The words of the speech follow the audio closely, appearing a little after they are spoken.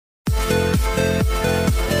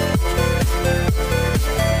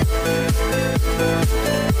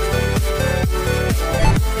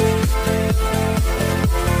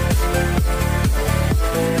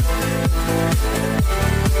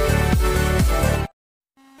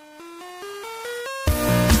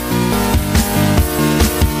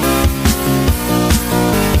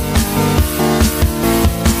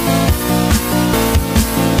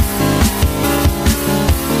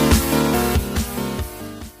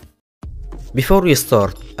Before we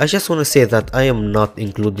start, I just wanna say that I am not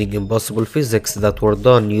including impossible physics that were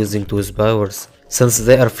done using Two's powers, since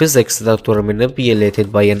they are physics that were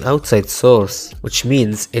manipulated by an outside source, which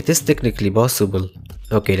means it is technically possible.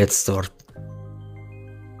 Okay, let's start.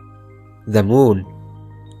 The moon.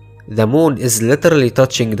 The moon is literally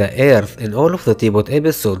touching the earth in all of the TPOT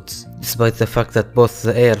episodes, despite the fact that both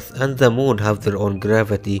the earth and the moon have their own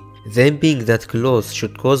gravity. Them being that close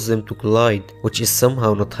should cause them to collide, which is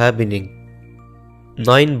somehow not happening.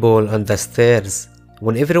 9 Ball and the stairs.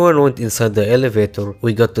 When everyone went inside the elevator,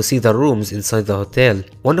 we got to see the rooms inside the hotel.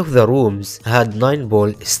 One of the rooms had 9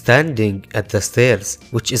 Ball standing at the stairs,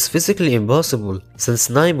 which is physically impossible since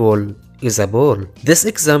 9 Ball is a ball. This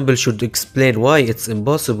example should explain why it's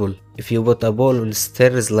impossible. If you put a ball on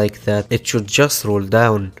stairs like that, it should just roll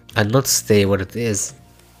down and not stay where it is.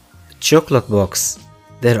 Chocolate box.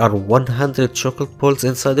 There are 100 chocolate balls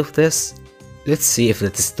inside of this? Let's see if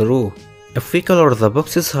that is true. If we color the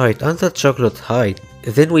box's height and the chocolate height,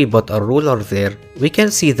 then we put a ruler there, we can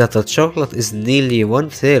see that the chocolate is nearly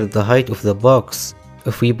 1/3 the height of the box.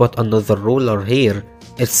 If we put another ruler here,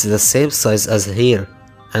 it's the same size as here,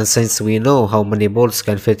 and since we know how many balls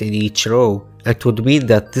can fit in each row, it would mean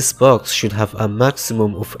that this box should have a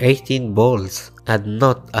maximum of 18 balls and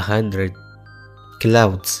not 100.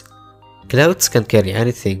 Clouds. Clouds can carry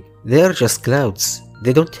anything, they are just clouds,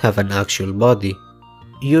 they don't have an actual body.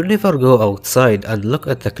 You never go outside and look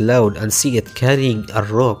at the cloud and see it carrying a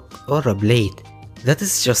rock or a blade. That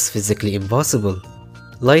is just physically impossible.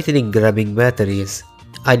 Lightning grabbing batteries.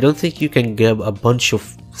 I don't think you can grab a bunch of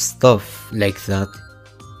stuff like that.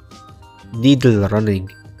 Needle running.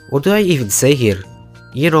 What do I even say here?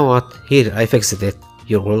 You know what? Here, I fixed it.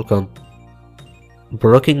 You're welcome.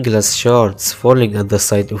 Broken glass shards falling at the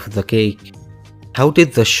side of the cake. How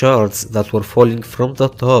did the shards that were falling from the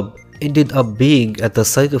top ended up being at the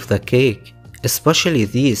side of the cake? Especially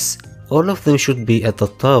these. All of them should be at the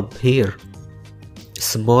top here.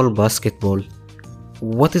 Small basketball.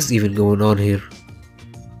 What is even going on here?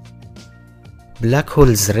 Black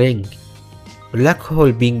hole's ring. Black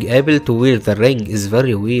hole being able to wear the ring is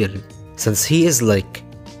very weird, since he is like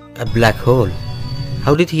a black hole.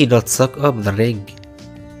 How did he not suck up the ring?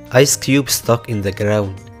 Ice cube stuck in the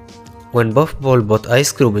ground. When Puffball put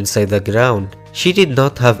Ice Cube inside the ground, she did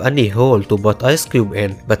not have any hole to put Ice Cube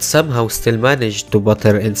in, but somehow still managed to put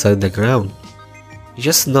her inside the ground.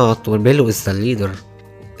 Just not when Bello is the leader.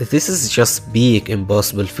 This is just big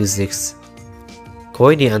impossible physics.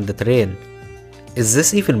 Coiny and the train. Is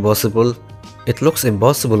this even possible? It looks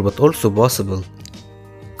impossible but also possible.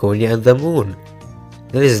 Coiny and the moon.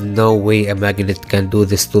 There is no way a magnet can do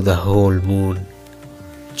this to the whole moon.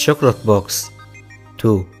 Chocolate box.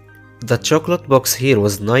 2. The chocolate box here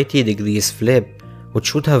was 90 degrees flip,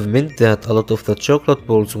 which would have meant that a lot of the chocolate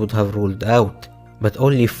balls would have rolled out, but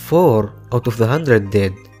only 4 out of the 100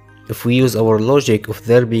 did. If we use our logic of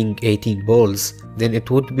there being 18 balls, then it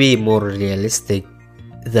would be more realistic.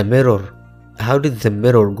 The mirror. How did the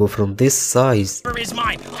mirror go from this size Is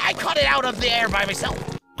mine. I cut it out of the air by myself.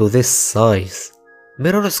 to this size?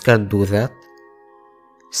 Mirrors can't do that.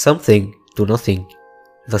 Something to nothing.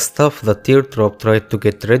 The stuff that Teardrop tried to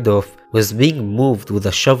get rid of was being moved with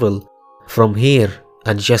a shovel from here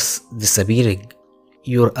and just disappearing.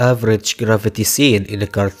 Your average gravity scene in a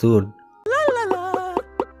cartoon.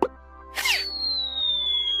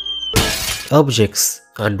 Objects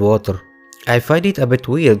and water. I find it a bit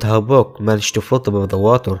weird how Book managed to float above the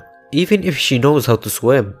water. Even if she knows how to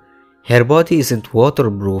swim, her body isn't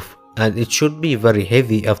waterproof and it should be very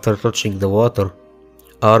heavy after touching the water.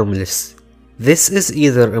 Armless. This is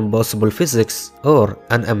either impossible physics or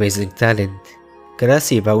an amazing talent.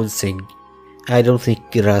 Grassy bouncing. I don't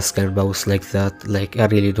think grass can bounce like that, I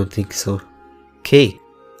really don't think so. Cake.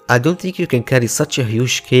 I don't think you can carry such a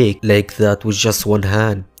huge cake like that with just one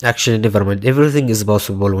hand. Actually, never mind, everything is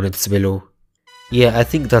possible when it's below. Yeah, I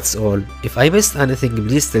think that's all. If I missed anything,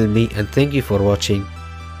 please tell me and thank you for watching.